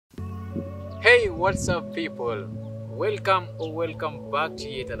Hey, what's up people? Welcome back to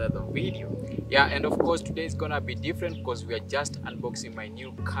yet another video. Yeah, and of course today is gonna be different because we are just unboxing my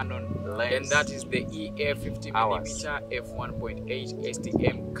new Canon lens, and that is the EF 50mm f1.8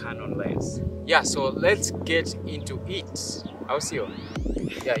 STM Canon lens. Yeah, so let's get into it. I'll see you.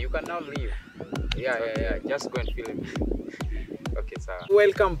 Yeah, you can now leave. Yeah, just go and film it. Okay, sir.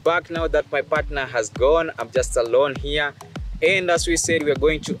 Welcome back. Now that my partner has gone, I'm just alone here. And as we said, we are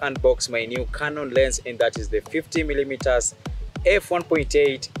going to unbox my new Canon lens, and that is the 50mm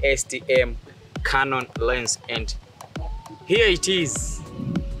f1.8 STM Canon lens. And here it is.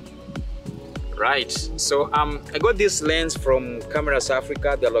 Right. So I got this lens from Cameras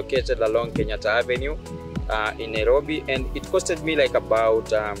Africa. They're located along Kenyatta Avenue in Nairobi, and it costed me like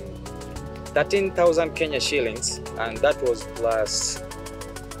about 13,000 Kenya shillings, and that was plus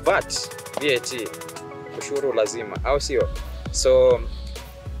VAT, ushuru lazima, au sio? So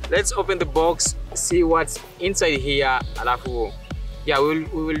let's open the box, see what's inside here. Alafu, yeah, we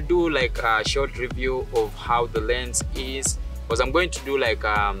will do like a short review of how the lens is, because I'm going to do like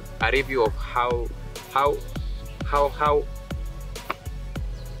a review of how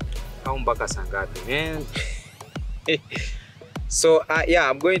mpaka sangapi, man. So yeah,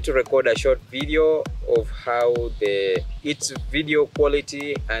 I'm going to record a short video of how its video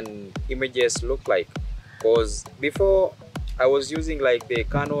quality and images look like, because before I was using like the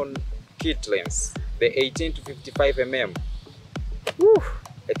Canon kit lens, the 18 to 55mm. Whew,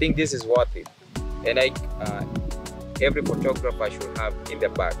 I think this is worth it, and every photographer should have in the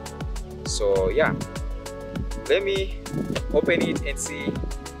bag. So yeah, let me open it and see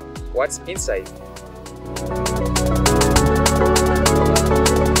what's inside.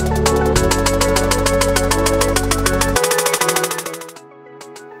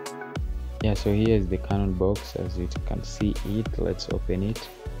 Yeah, so here is the Canon box, as you can see it. Let's open it.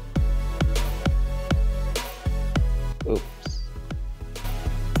 Oops.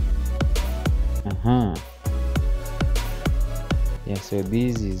 Yeah, so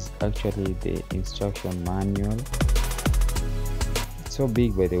this is actually the instruction manual. It's so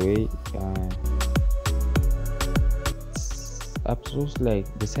big, by the way. It's absolutely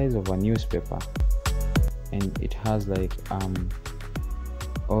like the size of a newspaper, and it has like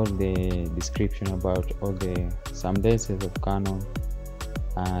all the description about some lenses of Canon,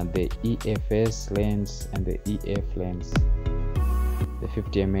 the EFS lens and the EF lens, the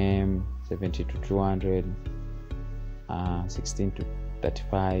 50mm, 70 to 200, 16 to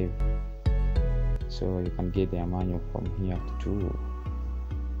 35. So you can get the manual from here too.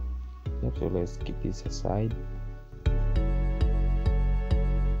 Yep, so let's keep this aside.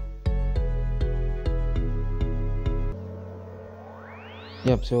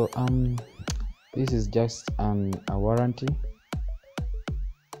 Yep, so this is just a warranty,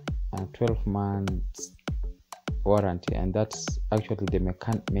 a 12 months warranty, and that's actually the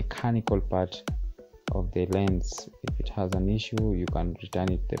mechanical part of the lens. If it has an issue, you can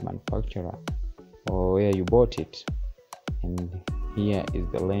return it to the manufacturer or where you bought it. And here is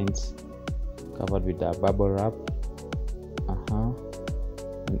the lens covered with a bubble wrap.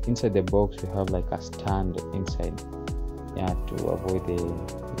 And inside the box we have like a stand inside, yeah, to avoid the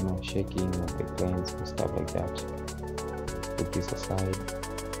shaking of the lens and stuff like that. Put this aside.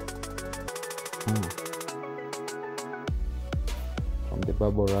 From the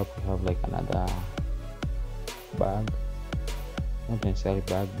bubble wrap we have like another bag, not necessarily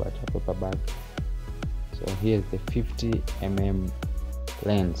bag but a paper bag. So here's the 50mm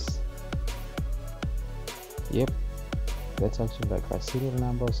lens. Yep, that's actually like a serial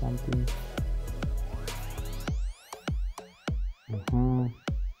number or something.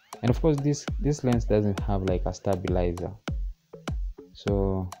 And of course this lens doesn't have like a stabilizer,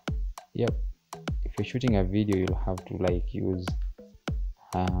 so yep, if you're shooting a video you'll have to like use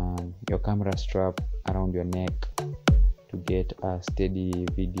your camera strap around your neck to get a steady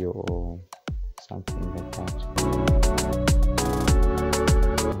video or something like that.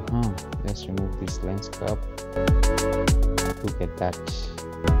 Let's remove this lens cap. Look at that,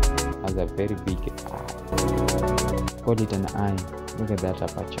 it has a very big eye. Call it an eye. Look at that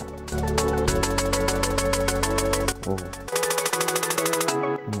aperture.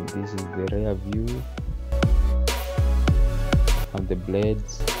 This is the rear view of the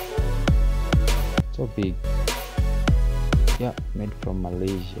blades. So big. Yeah, made from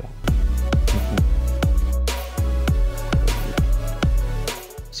Malaysia.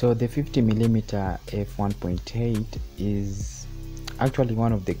 So the 50mm f1.8 is actually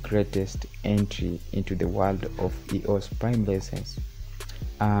one of the greatest entry into the world of EOS prime lenses.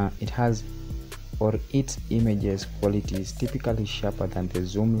 It has or its images quality is typically sharper than the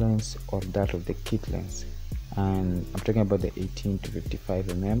zoom lens or that of the kit lens, and I'm talking about the 18 to 55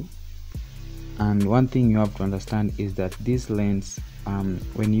 mm. And one thing you have to understand is that this lens,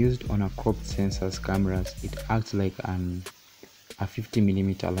 when used on a cropped sensors cameras, it acts like a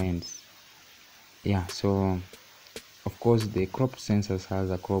 50mm lens. Yeah, so of course the cropped sensors has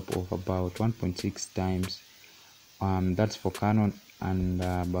a crop of about 1.6 times, that's for Canon, and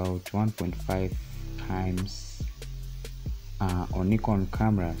about 1.5 times on Nikon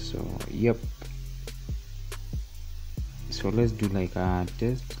camera. So yep, so let's do like a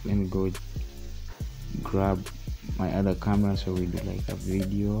test. Let me go grab my other camera so we do like a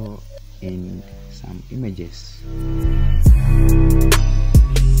video in some images.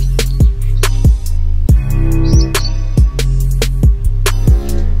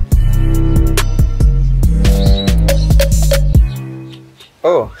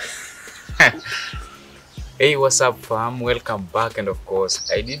 Oh. Hey, what's up fam, welcome back. And of course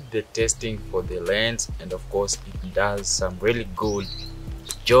I did the testing for the lens, and of course it does some really good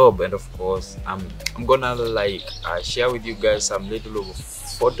job. And of course I'm gonna like share with you guys some little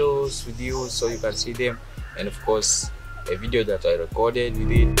photos with you so you can see them, and of course a video that I recorded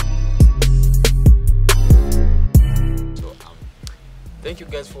with it. So thank you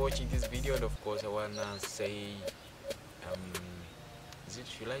guys for watching this video, and of course I wanna say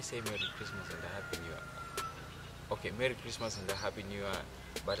should I say Merry Christmas and a Happy New Year? Okay, Merry Christmas and a Happy New Year,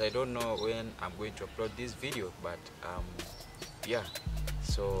 but I don't know when I'm going to upload this video, but yeah,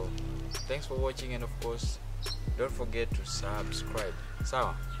 so thanks for watching, and of course don't forget to subscribe.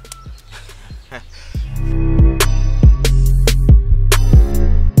 Sawa.